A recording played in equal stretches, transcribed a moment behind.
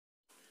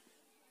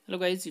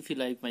Hello guys, if you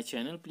like my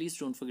channel, please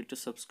don't forget to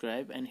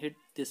subscribe and hit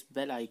this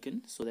bell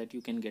icon so that you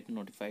can get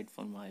notified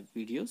for my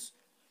videos.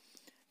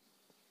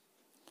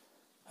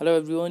 Hello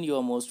everyone, you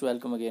are most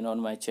welcome again on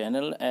my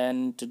channel,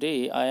 and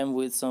today I am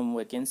with some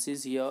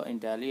vacancies here in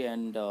Delhi.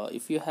 And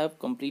if you have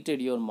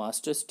completed your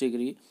master's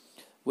degree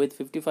with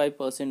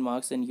 55%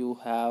 marks and you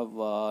have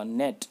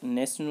NET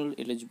national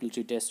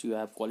eligibility test, you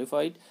have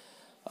qualified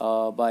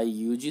by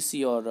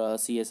UGC or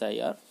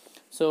CSIR,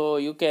 so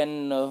you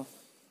can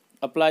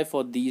apply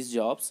for these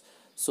jobs.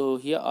 So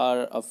here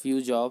are a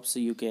few jobs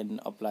you can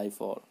apply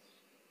for.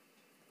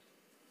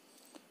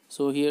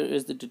 So here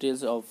is the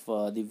details of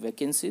the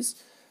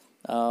vacancies.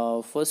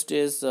 First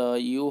is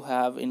you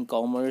have in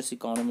commerce,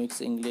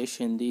 economics, English,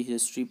 Hindi,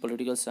 history,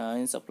 political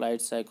science,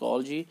 applied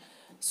psychology,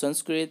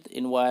 Sanskrit,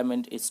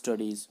 environment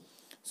studies.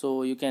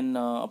 So you can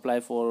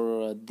apply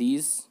for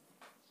these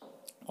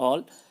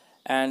all.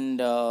 And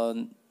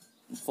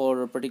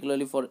for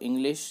particularly for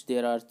English,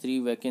 there are 3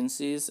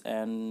 vacancies,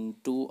 and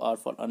 2 are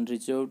for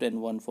unreserved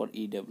and 1 for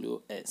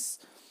EWS.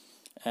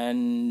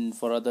 And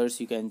for others,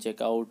 you can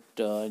check out.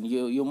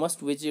 You must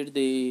visit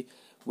the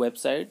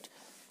website,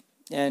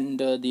 and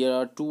there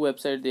are 2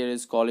 websites. There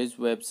is college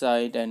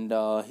website, and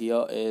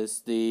here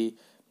is the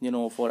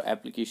for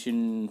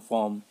application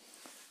form.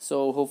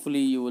 So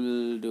hopefully you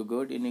will do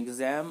good in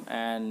exam,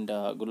 and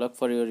good luck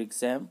for your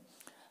exam.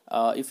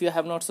 If you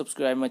have not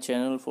subscribed my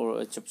channel,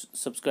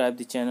 subscribe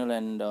the channel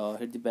and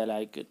hit the bell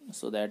icon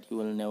so that you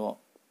will never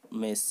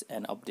miss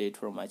an update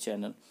from my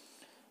channel.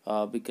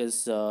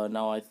 Because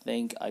now I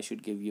think I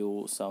should give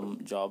you some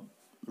job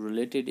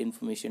related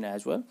information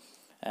as well,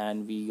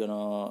 and we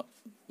gonna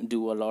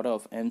do a lot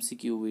of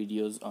MCQ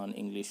videos on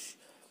English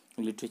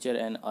literature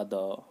and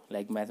other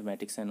like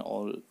mathematics and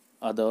all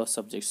other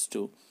subjects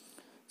too.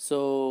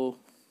 So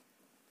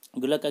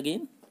good luck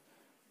again,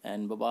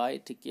 and bye bye,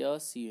 take care,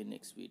 see you in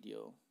next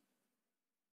video.